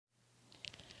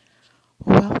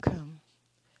Welcome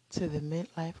to the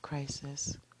Midlife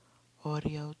Crisis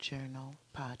Audio Journal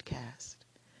Podcast.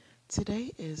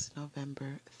 Today is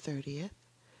November 30th,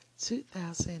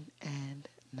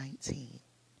 2019.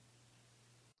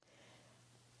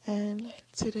 And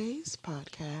today's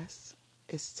podcast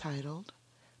is titled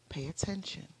Pay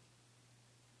Attention.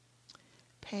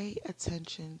 Pay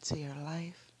attention to your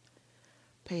life.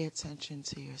 Pay attention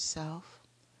to yourself.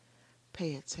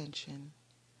 Pay attention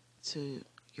to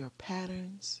your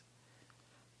patterns.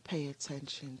 Pay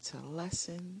attention to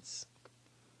lessons.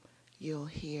 You'll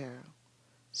hear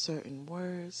certain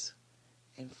words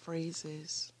and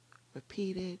phrases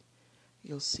repeated.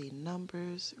 You'll see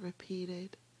numbers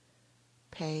repeated.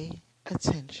 Pay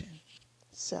attention.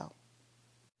 So,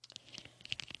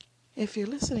 if you're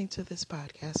listening to this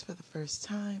podcast for the first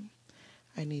time,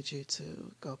 I need you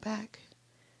to go back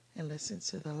and listen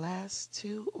to the last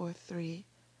 2 or 3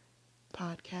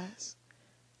 podcasts.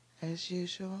 As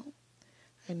usual,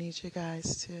 I need you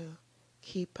guys to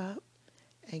keep up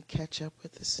and catch up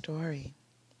with the story.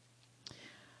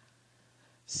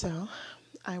 So,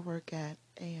 I work at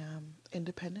a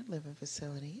independent living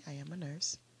facility. I am a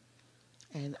nurse,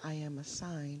 and I am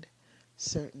assigned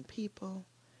certain people.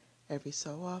 Every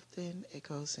so often, it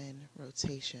goes in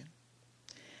rotation.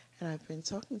 And I've been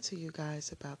talking to you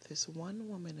guys about this one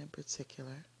woman in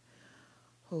particular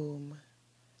whom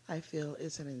I feel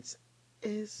is an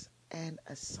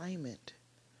assignment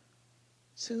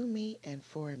to me and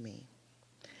for me.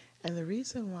 And the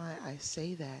reason why I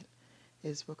say that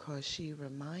is because she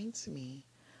reminds me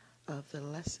of the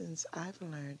lessons I've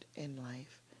learned in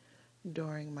life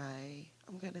during my,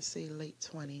 I'm going to say late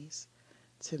 20s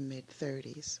to mid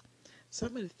 30s.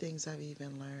 Some of the things I've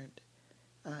even learned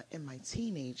in my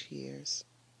teenage years.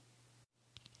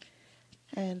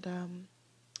 And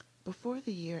before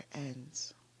the year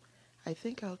ends, I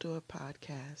think I'll do a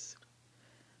podcast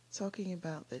talking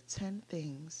about the 10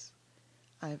 things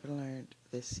I've learned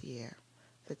this year.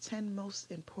 The 10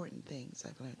 most important things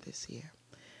I've learned this year.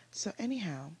 So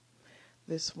anyhow,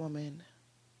 this woman,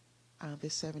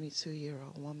 this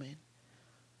 72-year-old woman,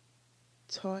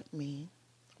 taught me,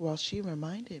 she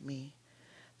reminded me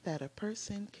that a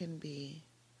person can be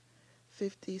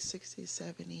 50, 60,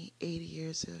 70, 80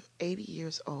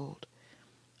 years old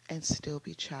and still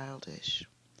be childish.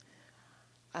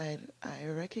 I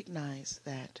recognize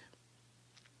that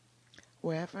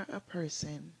wherever a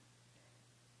person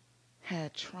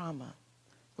had trauma,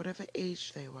 whatever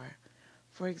age they were,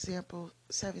 for example,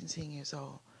 17 years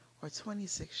old or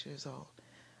 26 years old,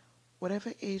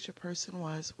 whatever age a person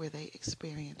was where they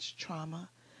experienced trauma,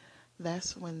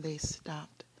 that's when they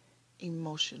stopped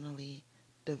emotionally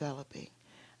developing.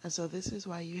 And so this is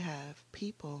why you have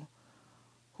people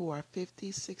who are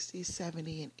 50, 60,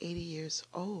 70, and 80 years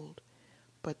old,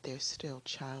 but they're still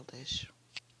childish.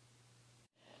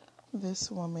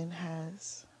 This woman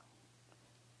has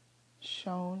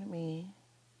shown me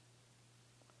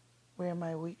where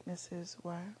my weaknesses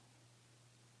were,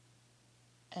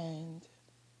 and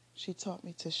she taught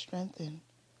me to strengthen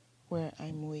where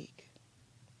I'm weak.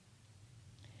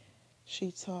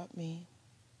 She taught me,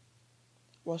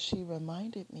 she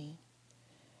reminded me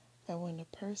that when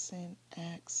a person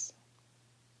asks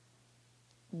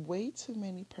way too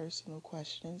many personal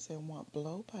questions and want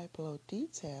blow-by-blow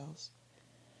details,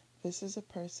 this is a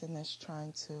person that's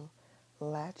trying to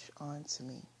latch on to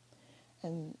me.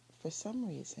 And for some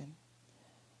reason,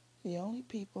 the only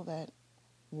people that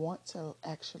want to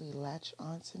actually latch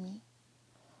on to me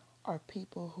are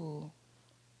people who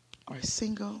are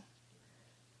single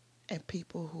and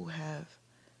people who have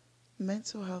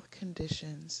mental health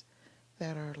conditions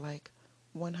that are like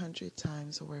 100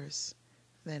 times worse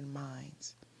than mine.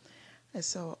 And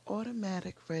so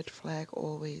automatic red flag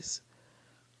always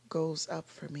goes up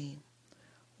for me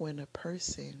when a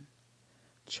person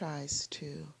tries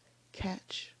to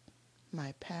catch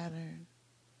my pattern,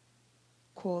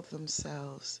 call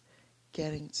themselves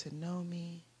getting to know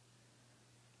me,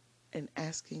 and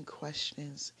asking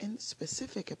questions, in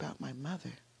specific about my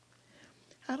mother.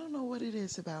 I don't know what it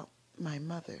is about my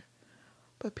mother,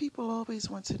 but people always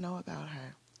want to know about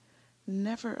her,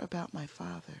 never about my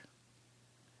father.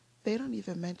 They don't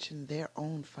even mention their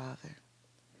own father,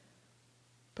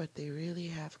 but they really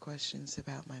have questions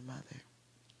about my mother.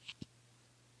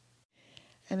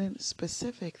 And in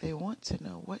specific, they want to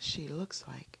know what she looks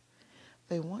like.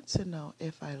 They want to know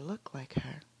if I look like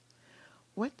her.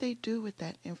 What they do with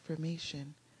that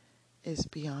information is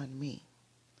beyond me.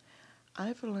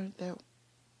 I've learned that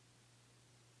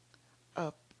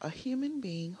a human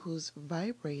being who's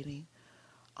vibrating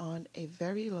on a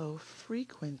very low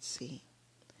frequency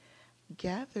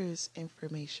gathers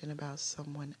information about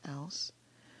someone else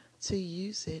to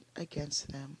use it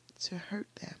against them, to hurt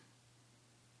them.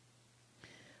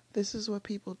 This is what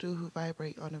people do who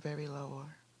vibrate on a very low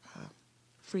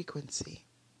frequency.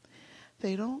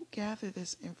 They don't gather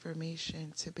this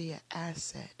information to be an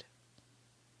asset.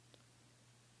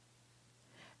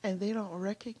 And they don't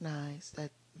recognize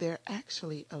that they're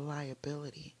actually a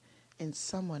liability in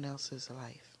someone else's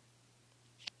life.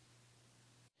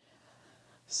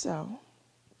 So,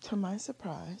 to my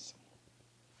surprise,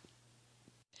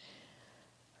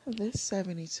 this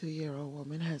 72-year-old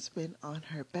woman has been on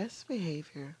her best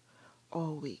behavior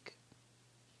all week.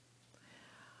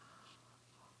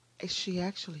 She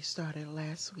actually started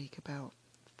last week about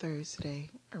Thursday,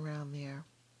 around there,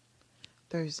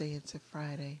 Thursday into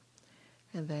Friday,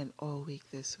 and then all week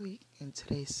this week, and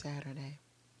today's Saturday.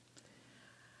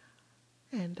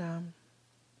 And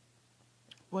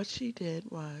what she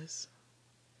did was,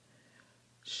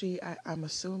 I'm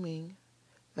assuming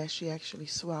that she actually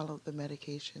swallowed the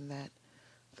medication that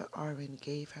the RN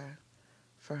gave her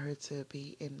for her to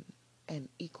be in an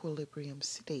equilibrium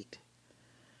state.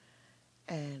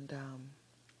 And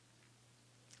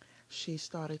she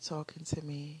started talking to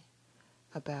me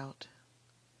about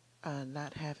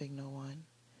not having no one,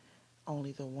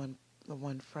 only the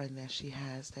one friend that she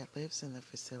has that lives in the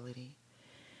facility.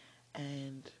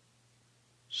 And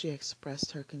she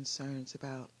expressed her concerns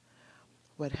about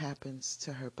what happens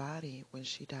to her body when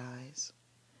she dies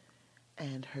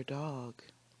and her dog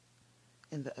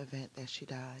in the event that she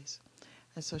dies.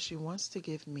 And so she wants to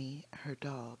give me her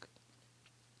dog.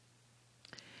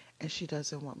 And she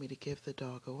doesn't want me to give the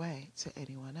dog away to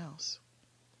anyone else.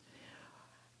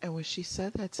 And when she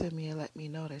said that to me, it let me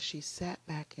know that she sat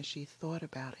back and she thought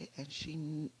about it, and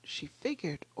she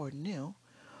figured or knew,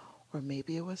 or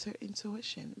maybe it was her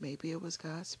intuition, maybe it was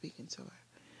God speaking to her,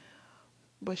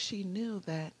 but she knew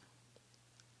that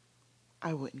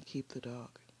I wouldn't keep the dog.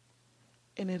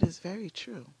 And it is very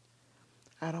true.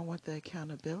 I don't want the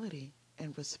accountability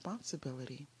and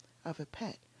responsibility of a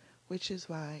pet, which is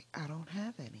why I don't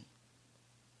have any.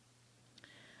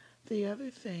 The other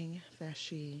thing that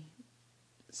she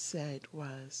said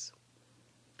was,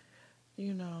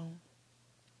 you know,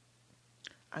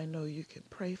 I know you can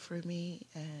pray for me,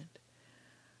 and,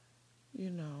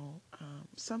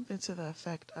 something to the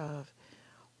effect of,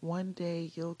 one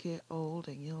day you'll get old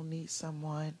and you'll need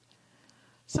someone,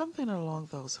 something along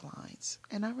those lines.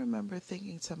 And I remember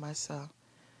thinking to myself,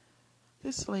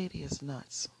 this lady is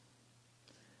nuts.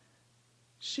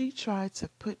 She tried to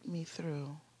put me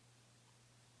through,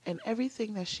 and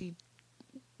everything that she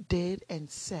did and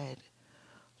said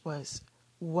was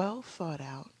well thought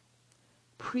out,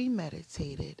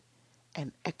 premeditated,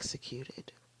 and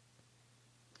executed.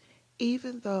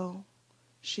 Even though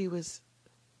she was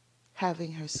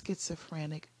having her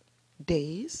schizophrenic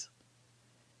days,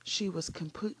 she was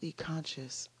completely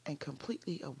conscious and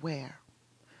completely aware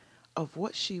of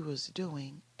what she was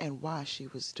doing and why she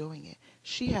was doing it.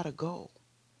 She had a goal.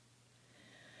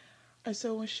 And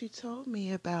so when she told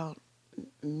me about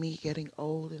me getting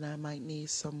old and I might need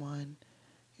someone,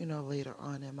 later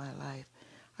on in my life,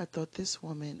 I thought this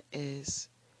woman is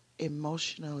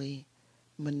emotionally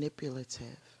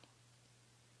manipulative.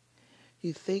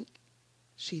 You think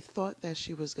she thought that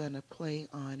she was going to play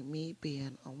on me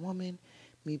being a woman,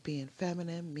 me being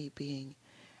feminine, me being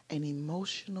an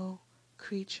emotional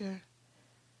creature,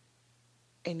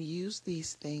 and use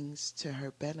these things to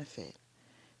her benefit.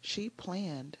 She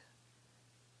planned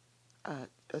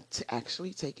to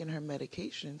actually taking her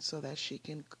medication so that she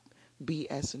can be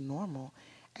as normal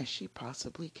as she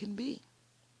possibly can be.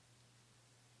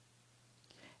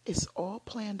 It's all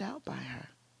planned out by her.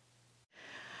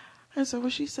 And so when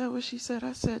she said,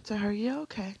 I said to her, yeah,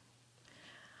 okay.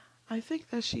 I think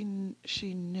that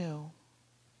she knew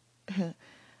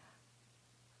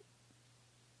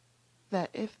that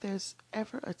if there's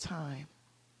ever a time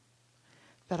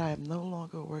that I am no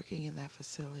longer working in that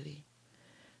facility,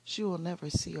 she will never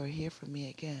see or hear from me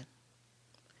again.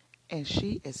 And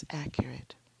she is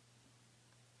accurate.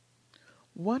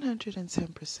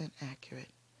 110%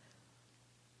 accurate.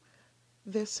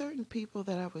 There's certain people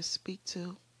that I would speak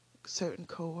to, certain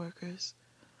coworkers,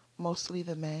 mostly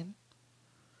the men,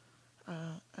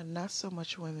 and not so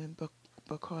much women, but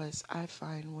because I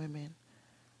find women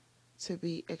to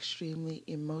be extremely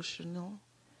emotional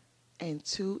and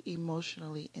too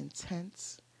emotionally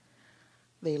intense.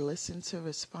 They listen to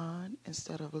respond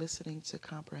instead of listening to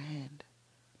comprehend.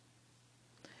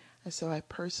 And so I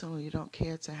personally don't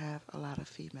care to have a lot of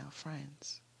female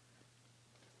friends.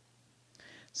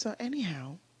 So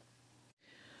anyhow,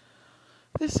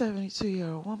 This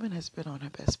 72-year-old woman has been on her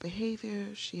best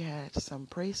behavior. She had some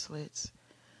bracelets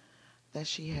that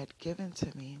she had given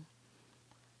to me,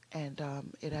 and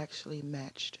it actually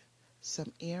matched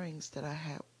some earrings that I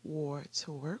had wore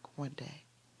to work one day.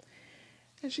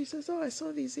 And she says, "Oh, I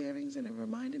saw these earrings and it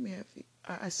reminded me of you.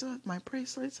 I saw my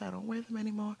bracelets. I don't wear them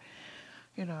anymore.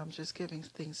 I'm just giving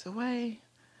things away.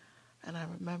 And I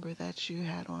remember that you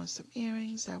had on some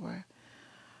earrings that were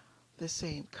the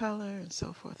same color and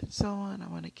so forth and so on. I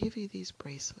want to give you these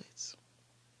bracelets."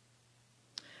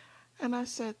 And I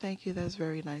said, "Thank you. That's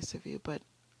very nice of you. But,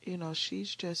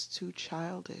 she's just too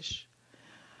childish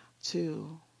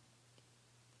to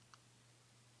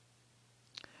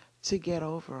get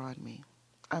over on me.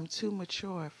 I'm too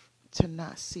mature to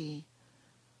not see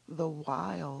the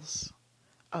wiles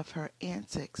of her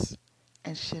antics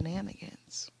and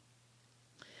shenanigans."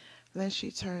 Then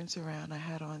she turns around. I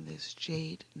had on this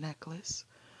jade necklace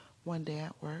one day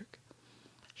at work.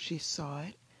 She saw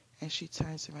it, and she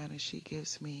turns around and she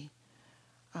gives me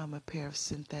a pair of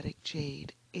synthetic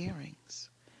jade earrings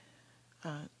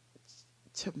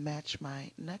to match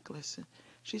my necklace. And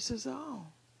she says, "Oh,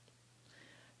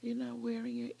 you're not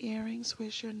wearing your earrings?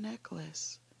 Where's your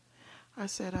necklace?" I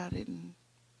said, "I didn't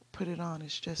put it on.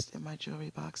 It's just in my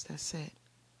jewelry box. That's it."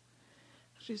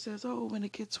 She says, "Oh, when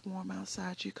it gets warm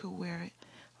outside, you could wear it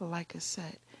like a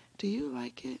set. Do you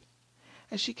like it?"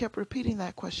 And she kept repeating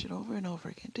that question over and over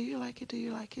again. "Do you like it? Do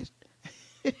you like it?"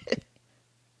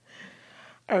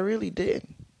 I really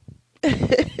didn't.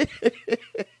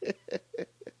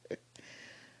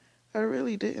 I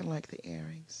really didn't like the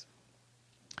earrings.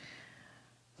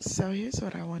 So here's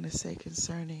what I want to say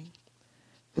concerning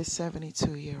this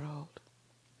 72-year-old.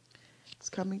 It's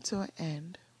coming to an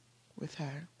end with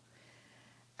her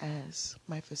as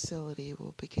my facility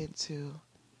will begin to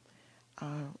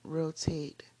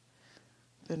rotate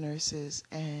the nurses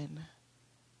and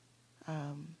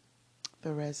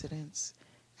the residents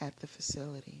at the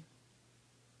facility.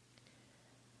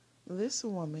 This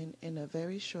woman, in a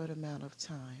very short amount of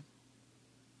time,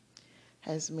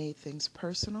 has made things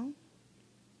personal.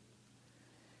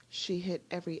 She hit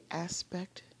every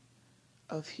aspect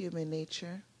of human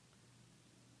nature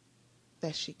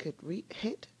that she could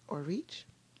hit or reach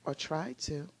or try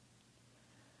to.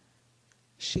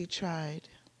 She tried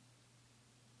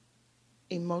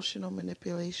emotional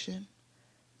manipulation,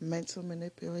 mental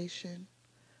manipulation,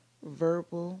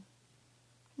 verbal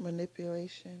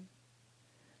manipulation,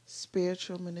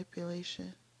 spiritual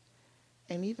manipulation,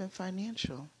 and even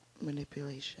financial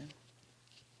manipulation.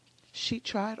 She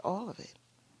tried all of it.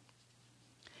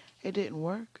 It didn't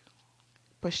work,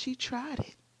 but she tried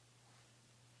it.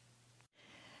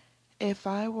 If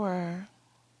I were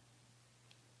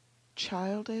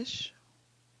childish,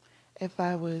 if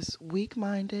I was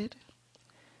weak-minded,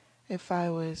 if I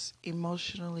was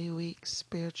emotionally weak,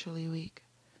 spiritually weak,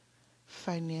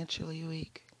 financially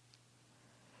weak,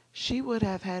 she would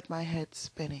have had my head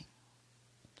spinning.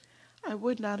 I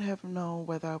would not have known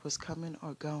whether I was coming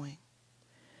or going.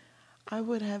 I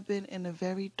would have been in a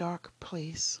very dark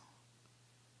place,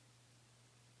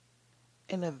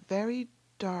 in a very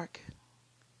dark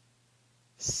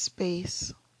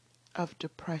space of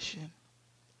depression.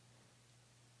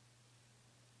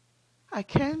 I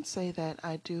can say that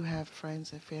I do have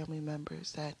friends and family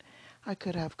members that I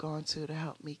could have gone to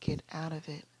help me get out of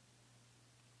it.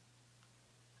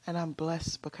 And I'm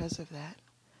blessed because of that.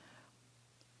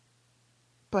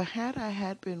 But had I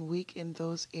had been weak in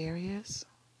those areas,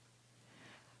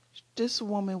 this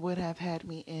woman would have had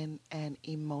me in an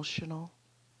emotional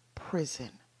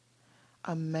prison,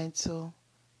 a mental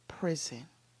prison,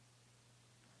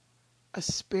 a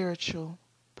spiritual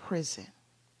prison.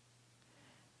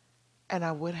 And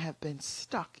I would have been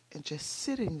stuck and just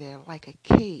sitting there like a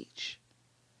cage,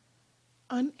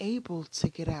 unable to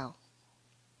get out.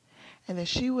 And then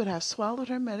she would have swallowed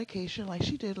her medication like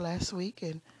she did last week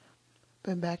and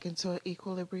been back into an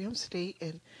equilibrium state.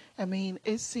 And I mean,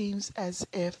 it seems as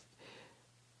if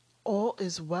all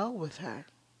is well with her.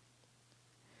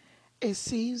 It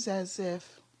seems as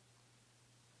if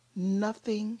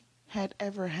nothing had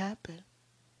ever happened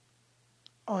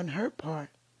on her part.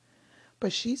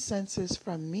 But she senses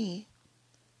from me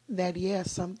that,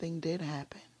 yes, something did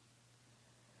happen.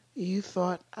 You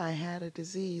thought I had a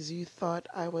disease. You thought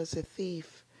I was a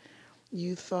thief.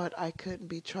 You thought I couldn't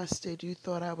be trusted. You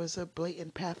thought I was a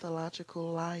blatant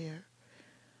pathological liar.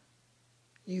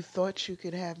 You thought you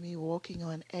could have me walking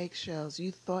on eggshells.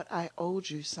 You thought I owed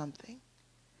you something.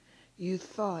 You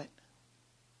thought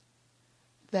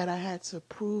that I had to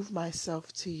prove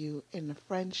myself to you in a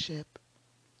friendship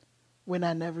when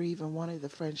I never even wanted the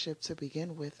friendship to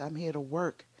begin with. I'm here to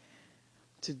work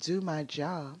to do my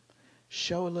job,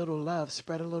 show a little love,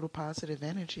 spread a little positive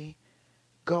energy,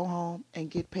 go home and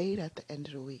get paid at the end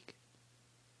of the week.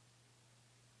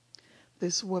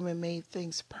 This woman made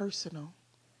things personal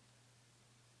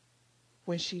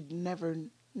when she never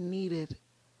needed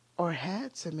or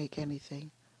had to make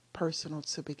anything personal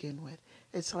to begin with.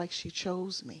 It's like she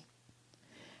chose me.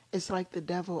 It's like the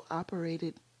devil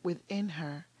operated within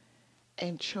her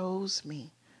and chose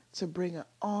me to bring an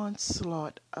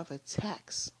onslaught of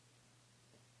attacks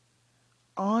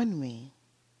on me.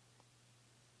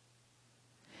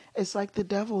 It's like the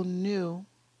devil knew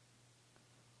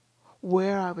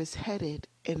where I was headed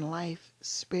in life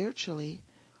spiritually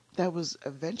that was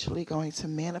eventually going to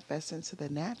manifest into the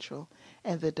natural,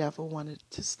 and the devil wanted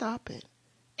to stop it.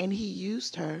 And he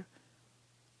used her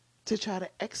to try to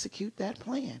execute that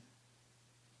plan.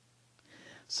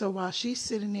 So while she's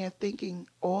sitting there thinking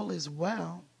all is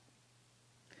well,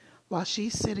 while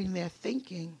she's sitting there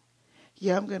thinking,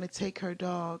 yeah, I'm going to take her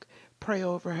dog, pray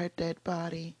over her dead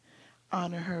body,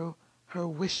 honor her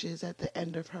wishes at the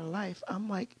end of her life, I'm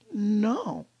like,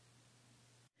 no.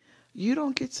 You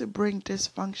don't get to bring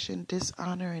dysfunction,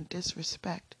 dishonor, and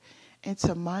disrespect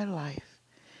into my life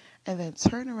and then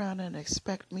turn around and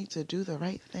expect me to do the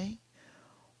right thing.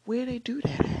 Where they do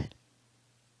that at?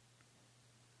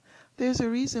 There's a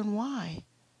reason why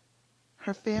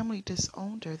her family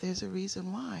disowned her. There's a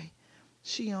reason why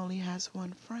she only has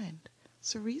one friend.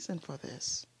 It's a reason for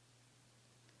this.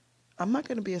 I'm not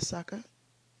going to be a sucker.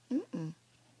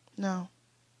 No.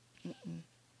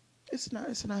 It's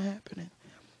not happening.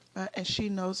 And she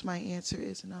knows my answer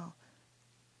is no.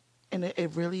 And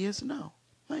it really is no.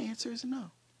 My answer is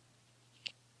no.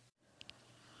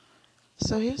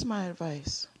 So here's my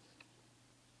advice.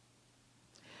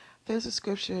 There's a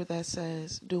scripture that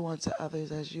says, do unto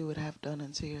others as you would have done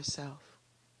unto yourself.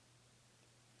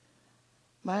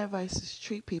 My advice is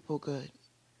treat people good,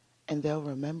 and they'll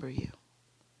remember you.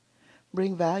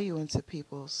 Bring value into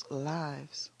people's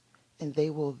lives, and they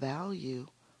will value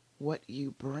what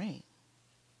you bring.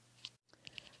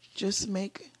 Just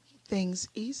make things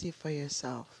easy for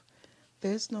yourself.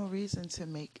 There's no reason to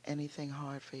make anything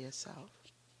hard for yourself.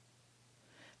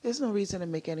 There's no reason to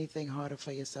make anything harder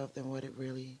for yourself than what it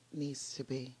really needs to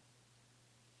be.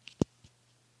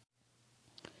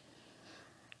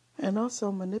 And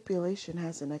also, manipulation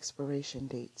has an expiration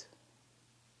date.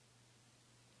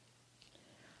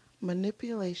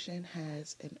 Manipulation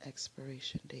has an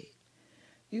expiration date.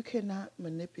 You cannot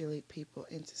manipulate people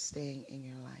into staying in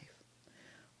your life.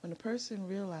 When a person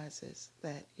realizes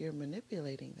that you're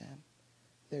manipulating them,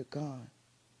 they're gone.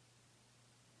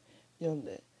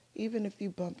 Even if you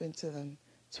bump into them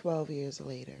 12 years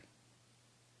later,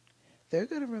 they're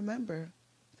going to remember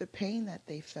the pain that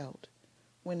they felt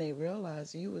when they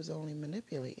realized you was only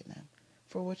manipulating them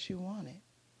for what you wanted.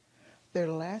 Their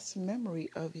last memory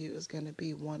of you is going to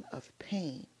be one of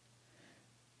pain.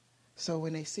 So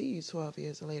when they see you 12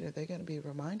 years later, they're going to be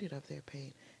reminded of their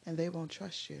pain, and they won't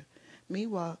trust you.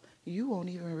 Meanwhile, you won't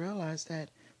even realize that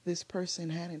this person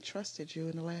hadn't trusted you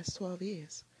in the last 12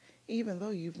 years, even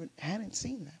though you hadn't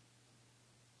seen them.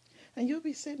 And you'll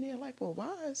be sitting there like, well,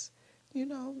 why is,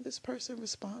 this person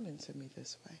responding to me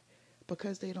this way?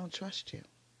 Because they don't trust you.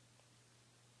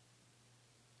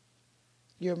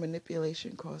 Your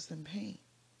manipulation caused them pain.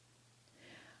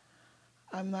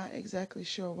 I'm not exactly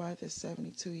sure why this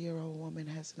 72-year-old woman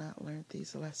has not learned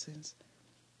these lessons,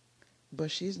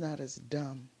 but she's not as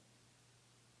dumb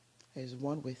as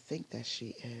one would think that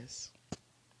she is.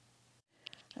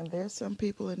 And there's some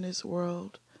people in this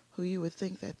world who you would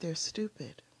think that they're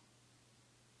stupid.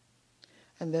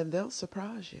 And then they'll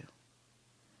surprise you.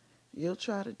 You'll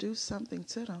try to do something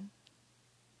to them,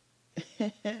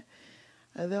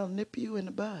 and they'll nip you in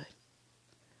the bud.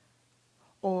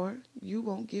 Or you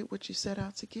won't get what you set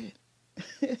out to get.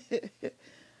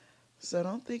 So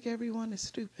don't think everyone is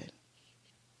stupid.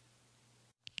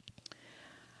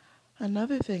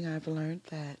 Another thing I've learned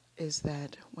is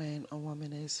that when a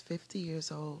woman is 50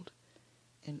 years old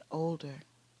and older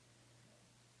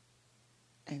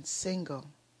and single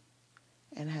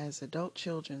and has adult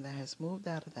children that has moved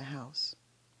out of the house,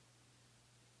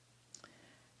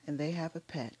 and they have a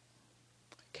pet,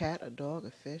 a cat, a dog,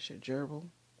 a fish, a gerbil,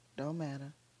 don't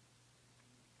matter,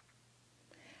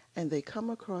 and they come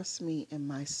across me in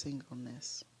my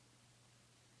singleness,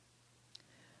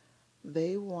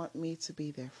 they want me to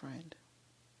be their friend.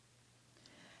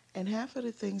 And half of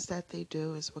the things that they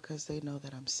do is because they know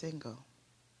that I'm single.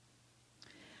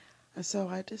 And so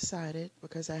I decided,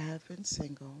 because I have been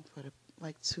single for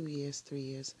 2 years, 3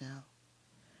 years now,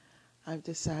 I've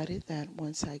decided that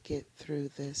once I get through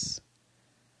this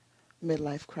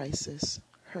midlife crisis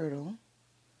hurdle,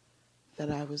 that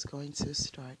I was going to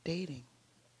start dating.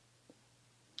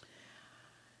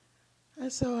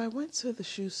 And so I went to the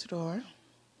shoe store,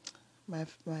 my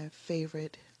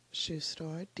favorite shoe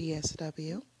store,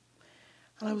 DSW,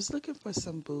 and I was looking for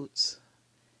some boots.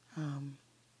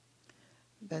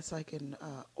 That's like an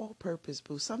all-purpose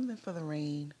boot, something for the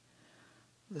rain,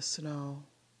 the snow,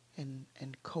 and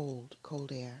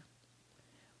cold air.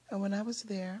 And when I was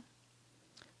there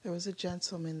was a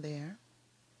gentleman there,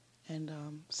 and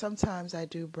sometimes I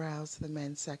do browse the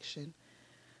men's section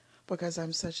because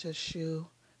I'm such a shoe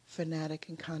fanatic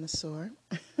and connoisseur.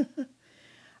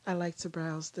 I like to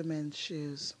browse the men's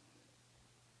shoes.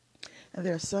 And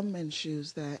there are some men's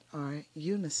shoes that are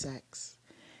unisex,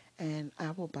 and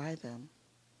I will buy them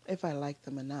if I like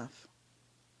them enough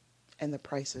and the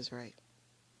price is right.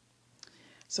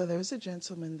 So there was a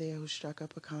gentleman there who struck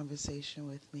up a conversation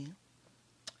with me,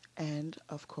 and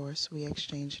of course we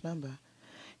exchanged number.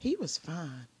 He was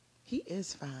fine. He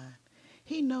is fine.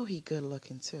 He know he good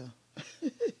looking too.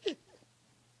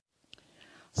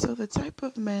 So the type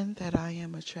of men that I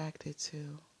am attracted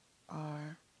to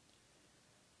are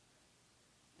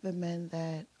the men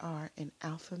that are an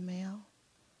alpha male.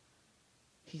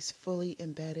 He's fully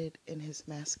embedded in his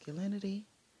masculinity.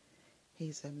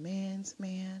 He's a man's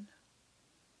man.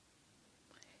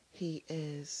 He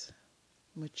is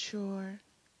mature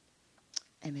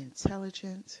and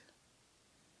intelligent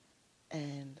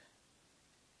and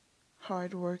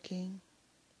hardworking.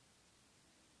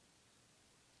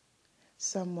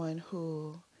 Someone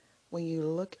who, when you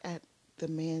look at the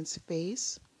man's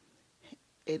face,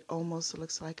 it almost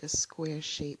looks like a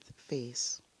square-shaped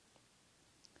face.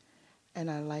 And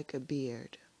I like a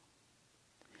beard.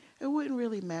 It wouldn't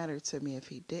really matter to me if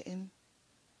he didn't,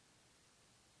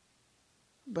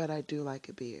 but I do like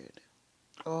a beard.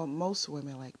 Well, most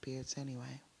women like beards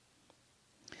anyway.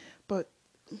 But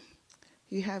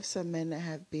you have some men that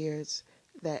have beards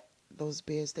that those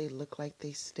beards, they look like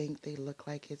they stink. They look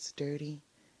like it's dirty.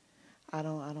 I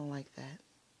don't like that.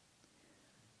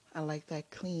 I like that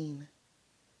clean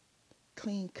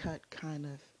cut kind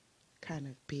of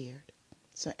beard.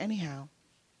 So anyhow,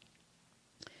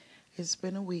 it's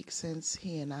been a week since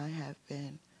he and I have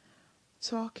been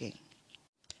talking.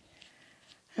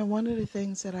 And one of the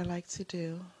things that I like to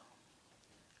do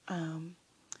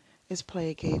is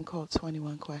play a game called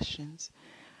 21 Questions,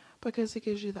 because it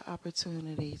gives you the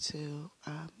opportunity to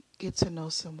get to know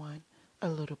someone a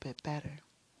little bit better,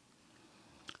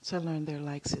 to learn their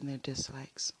likes and their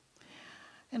dislikes.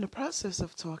 In the process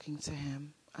of talking to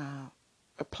him,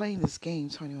 or playing this game,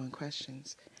 21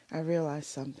 Questions, I realized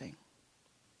something.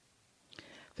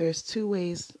 There's two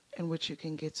ways in which you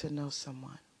can get to know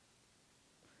someone.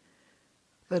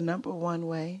 The number one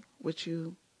way, which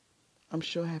you, I'm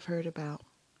sure, have heard about,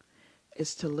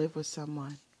 is to live with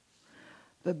someone.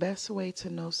 The best way to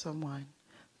know someone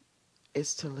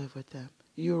is to live with them.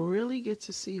 You really get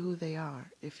to see who they are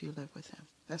if you live with them.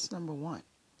 That's number one.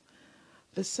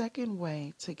 The second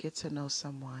way to get to know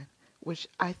someone, which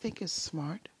I think is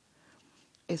smart,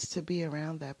 is to be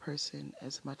around that person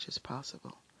as much as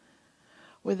possible.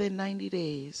 Within 90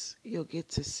 days, you'll get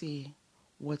to see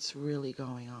what's really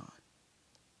going on.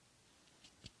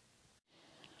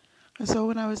 And so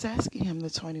when I was asking him the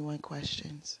 21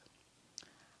 questions,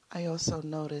 I also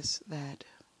noticed that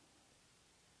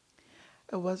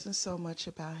it wasn't so much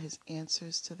about his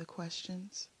answers to the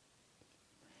questions.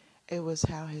 It was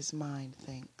how his mind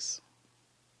thinks.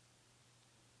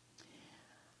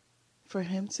 For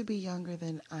him to be younger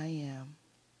than I am,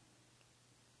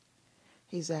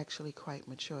 he's actually quite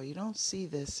mature. You don't see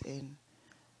this in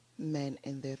men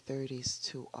in their 30s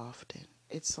too often.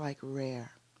 It's like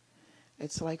rare.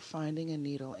 It's like finding a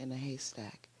needle in a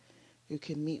haystack. You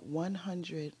can meet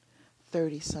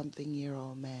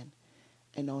 130-something-year-old men,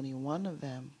 and only one of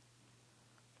them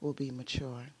will be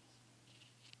mature.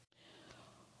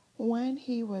 When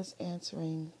he was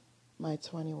answering my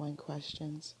 21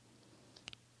 questions,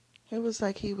 it was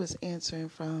like he was answering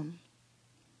from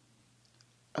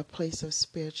a place of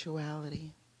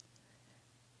spirituality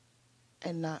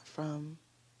and not from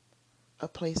a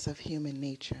place of human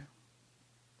nature.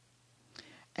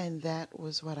 And that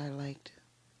was what I liked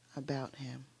about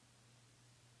him.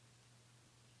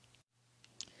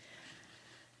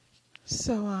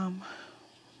 So,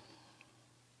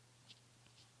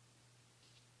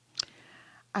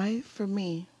 for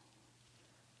me,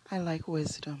 I like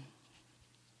wisdom.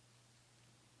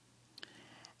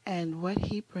 And what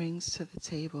he brings to the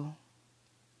table,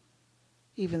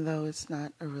 even though it's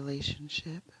not a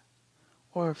relationship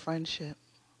or a friendship,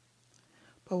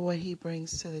 but what he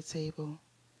brings to the table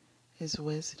is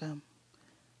wisdom.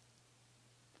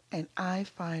 And I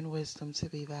find wisdom to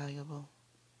be valuable.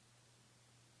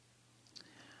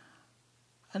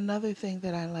 Another thing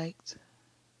that I liked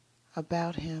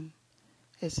about him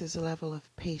is his level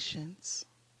of patience.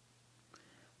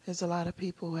 There's a lot of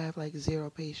people who have like zero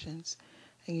patience,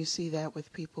 and you see that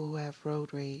with people who have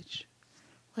road rage.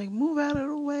 Like, move out of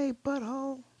the way,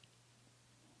 butthole.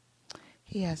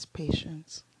 He has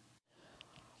patience.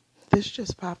 This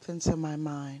just popped into my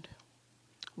mind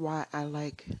why I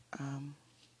like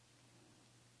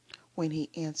when he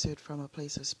answered from a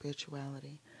place of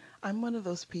spirituality. I'm one of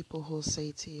those people who'll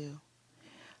say to you,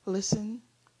 listen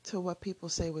to what people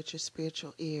say with your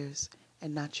spiritual ears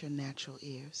and not your natural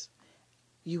ears.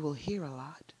 You will hear a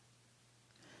lot.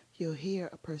 You'll hear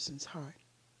a person's heart.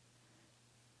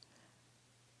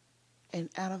 And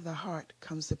out of the heart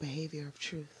comes the behavior of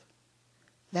truth.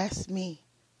 That's me.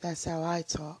 That's how I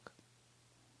talk.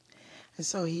 And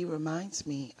so he reminds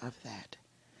me of that.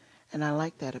 And I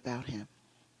like that about him.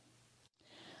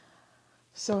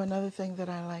 So another thing that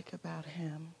I like about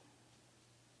him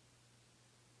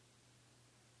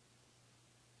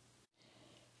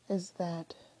is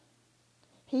that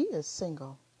he is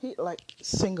single. He like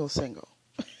single.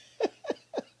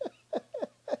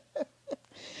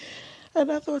 And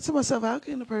I thought to myself, how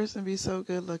can a person be so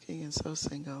good looking and so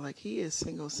single? Like, he is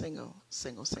single.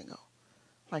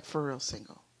 Like, for real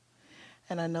single.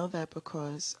 And I know that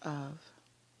because of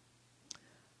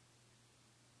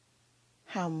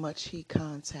how much he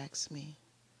contacts me.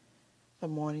 The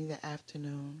morning, the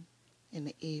afternoon, in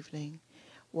the evening.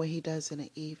 What he does in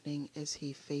the evening is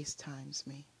he FaceTimes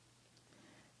me.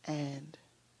 And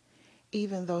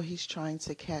even though he's trying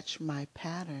to catch my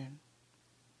pattern,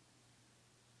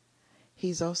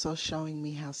 he's also showing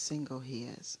me how single he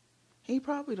is. He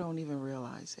probably don't even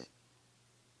realize it.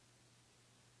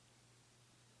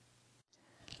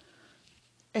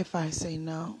 If I say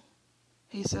no,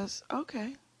 he says,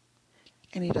 okay.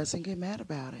 And he doesn't get mad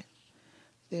about it.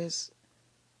 There's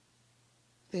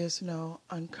no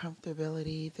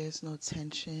uncomfortability. There's no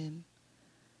tension.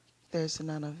 There's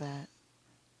none of that.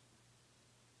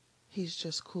 He's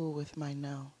just cool with my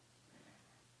no.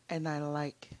 And I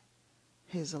like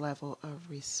his level of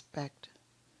respect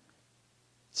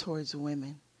towards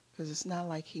women. Because it's not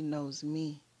like he knows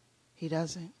me. He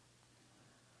doesn't.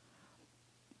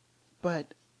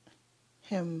 But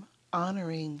him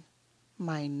honoring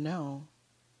my no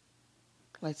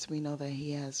lets me know that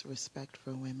he has respect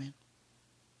for women.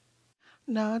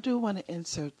 Now, I do want to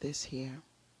insert this here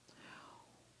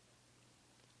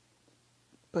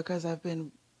because I've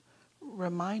been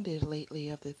reminded lately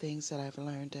of the things that I've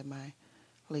learned in my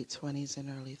late 20s and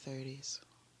early 30s,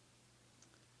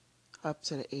 up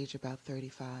to the age about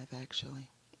 35, actually.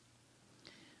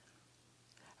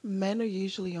 Men are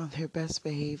usually on their best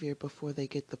behavior before they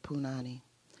get the punani.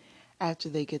 After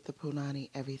they get the punani,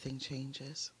 everything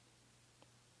changes.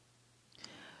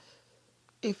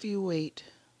 If you wait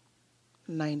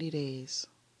 90 days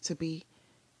to be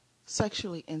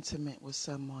sexually intimate with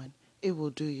someone, it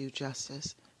will do you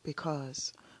justice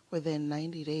because within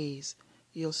 90 days,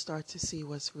 you'll start to see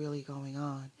what's really going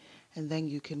on, and then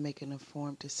you can make an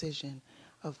informed decision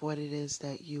of what it is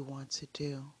that you want to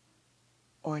do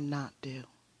or not do.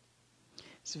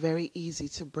 It's very easy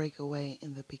to break away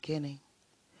in the beginning.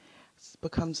 It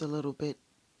becomes a little bit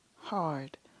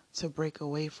hard to break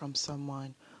away from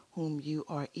someone whom you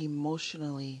are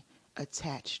emotionally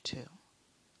attached to.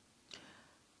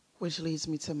 Which leads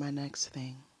me to my next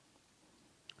thing.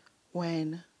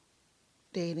 When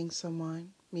dating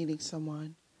someone, meeting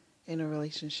someone, in a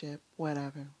relationship,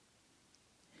 whatever,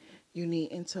 you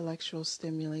need intellectual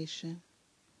stimulation,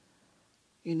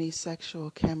 you need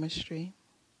sexual chemistry,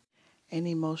 and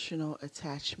emotional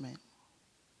attachment.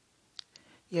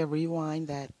 Yeah, rewind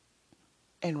that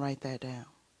and write that down.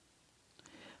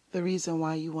 The reason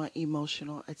why you want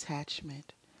emotional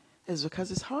attachment is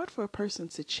because it's hard for a person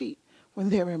to cheat when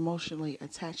they're emotionally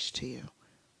attached to you.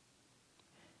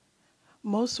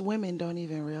 Most women don't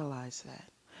even realize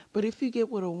that. But if you get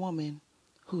with a woman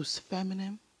who's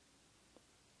feminine,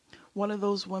 one of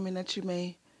those women that you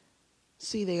may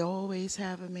see, they always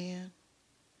have a man.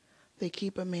 They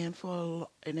keep a man for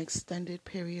an extended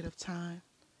period of time.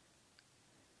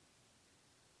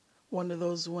 One of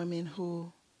those women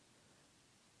who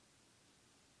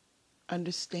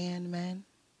understand men.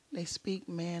 They speak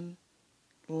man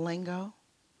lingo.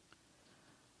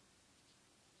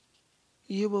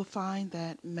 You will find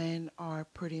that men are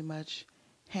pretty much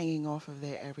hanging off of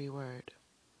their every word.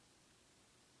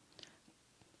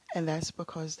 And that's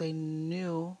because they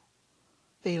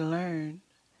learned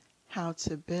how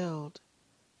to build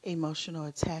emotional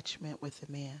attachment with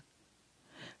a man.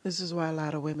 This is why a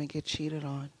lot of women get cheated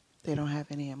on. They don't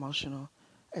have any emotional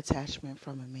attachment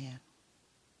from a man.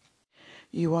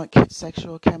 You want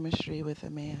sexual chemistry with a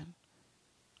man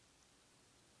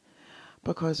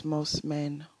because most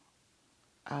men,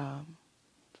 um,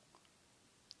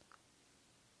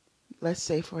 let's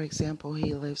say, for example,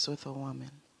 he lives with a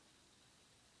woman.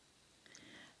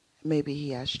 Maybe he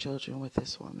has children with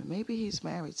this woman. Maybe he's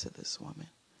married to this woman.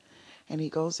 And he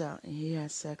goes out and he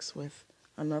has sex with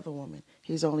another woman.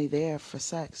 He's only there for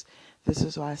sex. This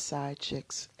is why side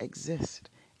chicks exist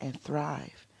and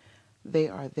thrive. They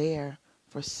are there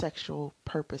for sexual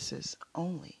purposes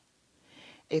only.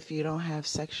 If you don't have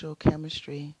sexual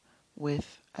chemistry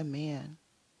with a man,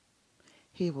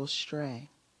 he will stray.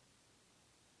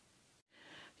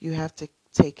 You have to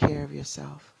take care of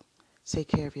yourself. Take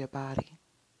care of your body.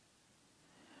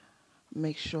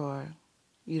 Make sure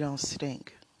you don't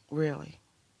stink, really.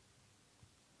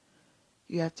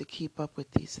 You have to keep up with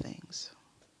these things.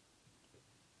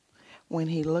 When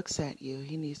he looks at you,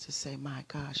 he needs to say, my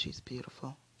God, she's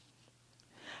beautiful.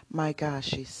 My God,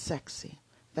 she's sexy.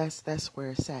 That's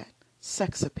where it's at.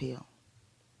 Sex appeal.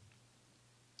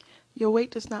 Your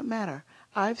weight does not matter.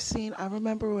 I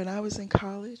remember when I was in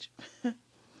college,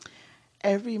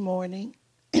 every morning,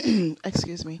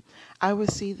 excuse me, I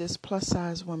would see this plus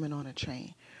size woman on a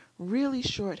train. Really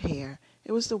short hair.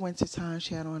 It was the winter time.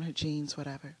 She had on her jeans,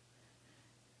 whatever.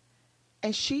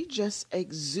 And she just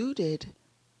exuded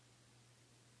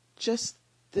just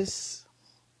this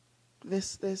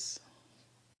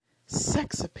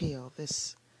sex appeal,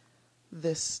 this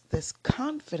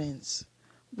confidence,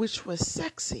 which was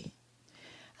sexy.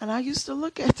 And I used to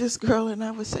look at this girl and I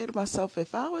would say to myself,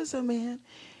 if I was a man,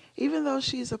 even though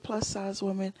she's a plus size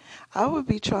woman, I would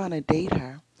be trying to date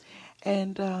her.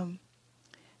 And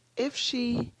if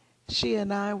she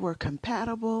and I were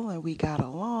compatible and we got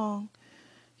along,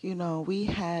 we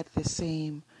had the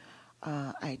same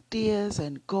ideas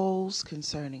and goals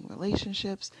concerning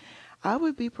relationships, I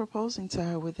would be proposing to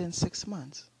her within 6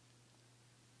 months.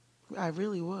 I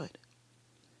really would.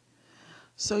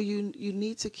 So you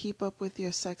need to keep up with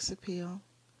your sex appeal.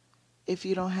 If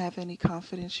you don't have any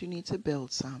confidence, you need to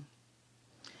build some.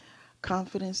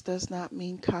 Confidence does not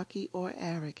mean cocky or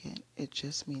arrogant. It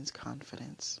just means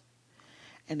confidence.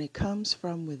 And it comes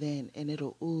from within and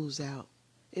it'll ooze out.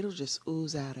 It'll just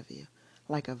ooze out of you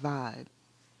like a vibe.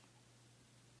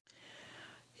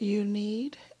 You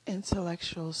need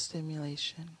intellectual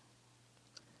stimulation,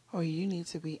 or you need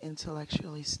to be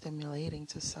intellectually stimulating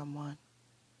to someone.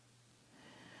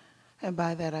 And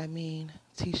by that I mean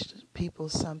teach people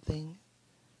something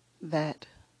that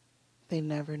they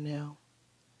never knew.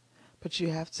 But you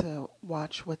have to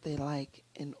watch what they like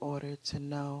in order to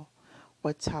know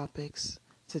what topics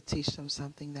to teach them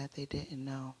something that they didn't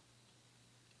know.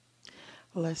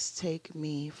 Let's take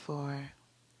me for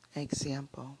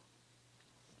example.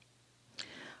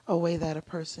 A way that a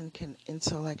person can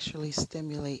intellectually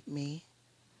stimulate me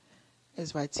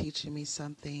is by teaching me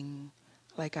something.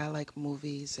 Like I like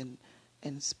movies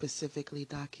and specifically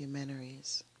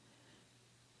documentaries.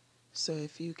 So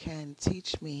if you can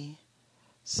teach me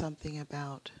something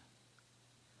about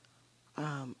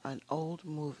an old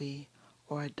movie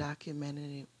or a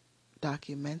documentary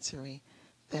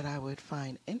that I would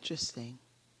find interesting,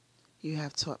 you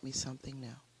have taught me something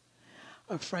new.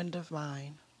 A friend of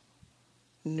mine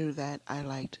knew that I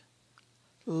liked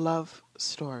love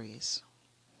stories.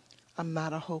 I'm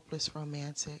not a hopeless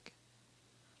romantic,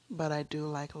 but I do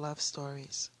like love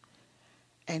stories.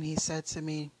 And he said to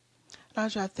me,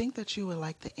 Naja, I think that you would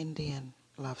like the Indian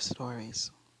love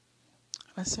stories.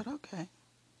 I said, okay.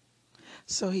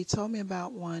 So he told me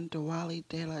about one, Diwali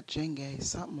de la Jenge,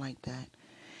 something like that.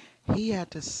 He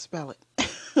had to spell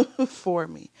it for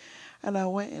me. And I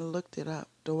went and looked it up,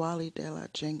 Diwali de la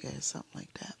Jenge, something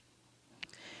like that.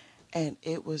 And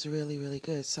it was really, really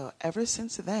good. So ever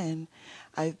since then,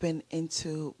 I've been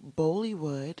into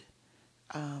Bollywood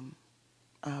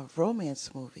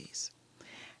romance movies.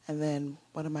 And then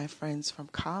one of my friends from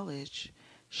college,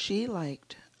 she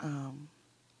liked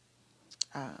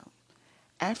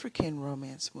African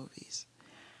romance movies.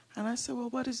 And I said, well,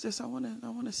 what is this? I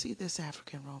want to see this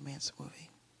African romance movie.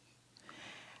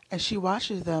 And she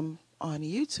watches them on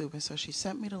YouTube. And so she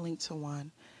sent me the link to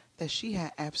one that she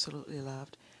had absolutely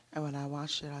loved. And when I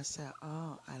watched it, I said,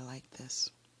 oh, I like this.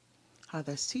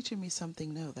 That's teaching me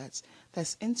something new.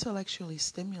 That's intellectually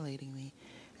stimulating me.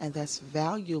 And that's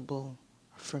valuable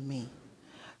for me.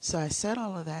 So I said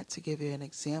all of that to give you an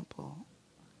example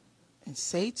and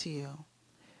say to you,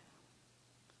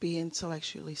 be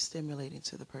intellectually stimulating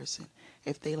to the person.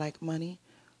 If they like money,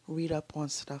 read up on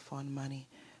stuff on money.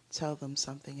 Tell them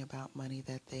something about money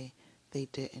that they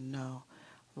didn't know.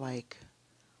 Like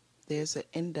there's an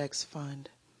index fund,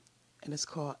 and it's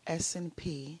called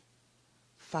S&P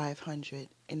 500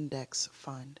 Index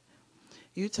Fund.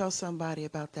 You tell somebody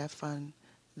about that fund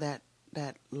that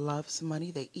loves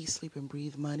money, they eat, sleep, and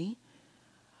breathe money,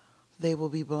 they will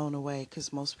be blown away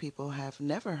because most people have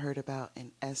never heard about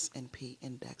an S&P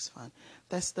index fund.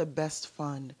 That's the best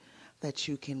fund that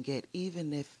you can get,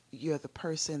 even if you're the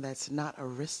person that's not a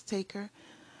risk taker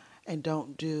and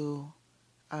don't do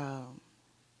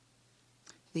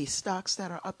these stocks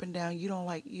that are up and down. You don't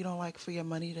like for your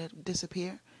money to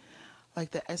disappear.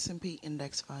 Like the S&P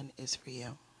index fund is for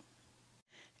you.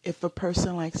 If a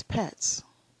person likes pets,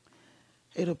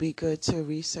 it'll be good to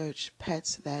research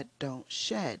pets that don't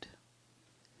shed.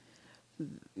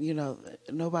 You know,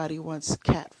 nobody wants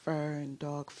cat fur and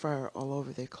dog fur all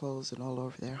over their clothes and all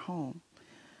over their home.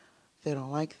 They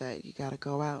don't like that. You got to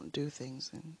go out and do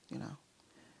things, and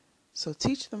So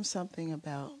teach them something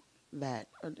about that.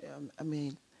 I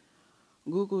mean,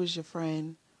 Google is your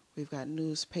friend. We've got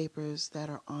newspapers that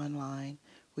are online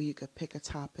where you could pick a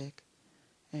topic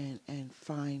and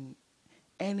find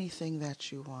anything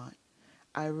that you want.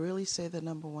 I really say the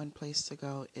number one place to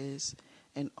go is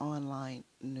an online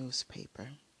newspaper.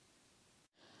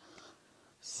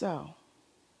 So,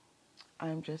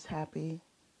 I'm just happy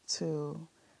to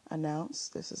announce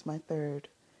this is my third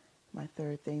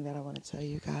thing that I want to tell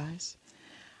you guys.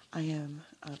 I am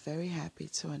very happy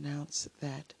to announce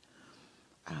that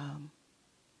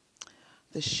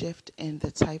the shift in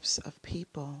the types of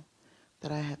people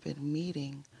that I have been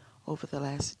meeting over the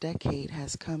last decade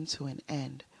has come to an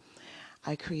end.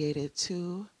 I created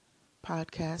 2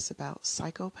 podcasts about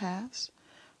psychopaths.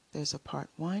 There's a part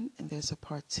 1 and there's a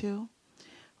part 2.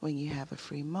 When you have a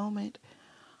free moment,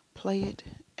 play it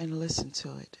and listen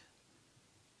to it.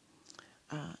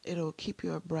 It'll keep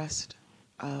you abreast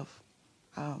of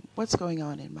what's going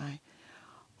on in my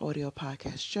audio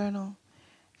podcast journal.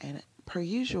 And per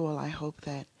usual, I hope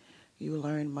that you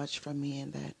learn much from me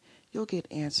and that you'll get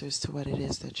answers to what it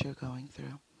is that you're going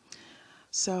through.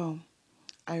 So,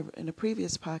 in a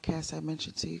previous podcast, I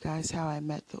mentioned to you guys how I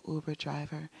met the Uber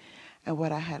driver and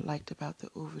what I had liked about the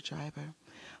Uber driver.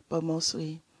 But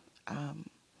mostly,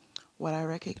 what I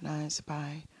recognized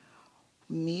by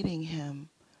meeting him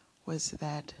was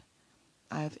that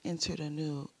I've entered a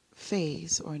new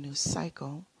phase or a new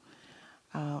cycle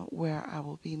where I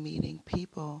will be meeting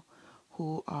people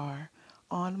who are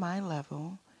on my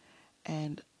level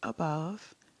and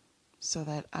above so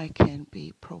that I can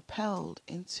be propelled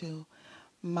into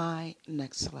my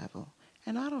next level.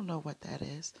 And I don't know what that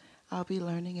is. I'll be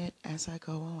learning it as I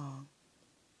go along.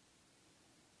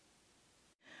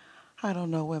 I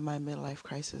don't know when my midlife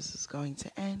crisis is going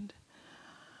to end.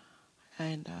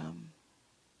 And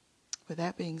with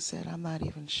that being said, I'm not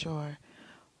even sure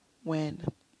when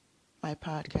my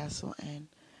podcast will end.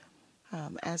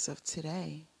 As of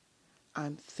today,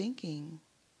 I'm thinking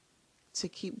to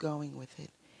keep going with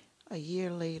it. A year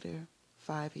later,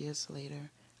 5 years later,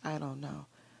 I don't know.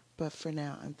 But for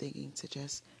now, I'm thinking to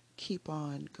just keep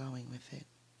on going with it.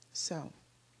 So,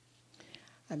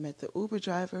 I met the Uber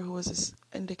driver who was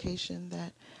an indication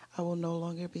that I will no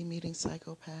longer be meeting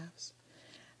psychopaths.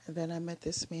 And then I met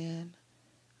this man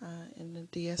in the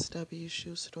DSW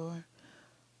shoe store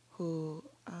who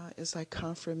is like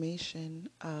confirmation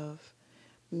of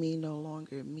me no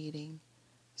longer meeting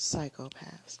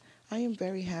psychopaths. I am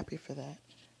very happy for that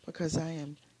because I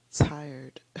am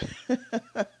tired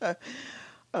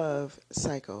of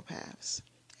psychopaths.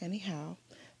 Anyhow,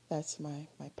 that's my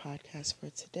podcast for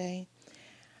today.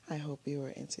 I hope you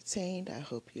were entertained. I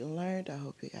hope you learned. I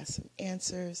hope you got some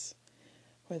answers,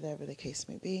 whatever the case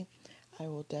may be. I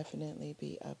will definitely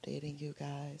be updating you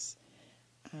guys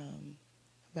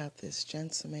about this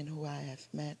gentleman who I have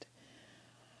met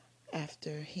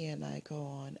after he and I go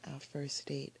on our first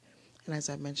date. And as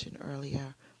I mentioned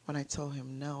earlier, when I told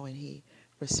him no and he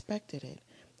respected it,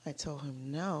 I told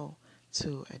him no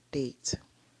to a date.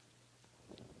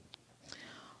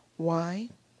 Why?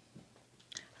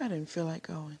 I didn't feel like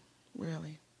going,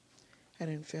 really. I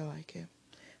didn't feel like it.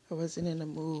 I wasn't in the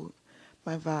mood.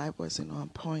 My vibe wasn't on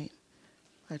point.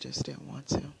 I just didn't want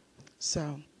to.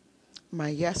 So, my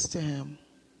yes to him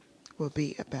will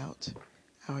be about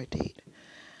our date.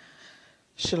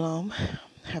 Shalom.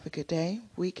 Have a good day,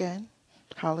 weekend,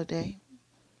 holiday,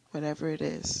 whatever it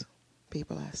is. Be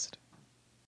blessed.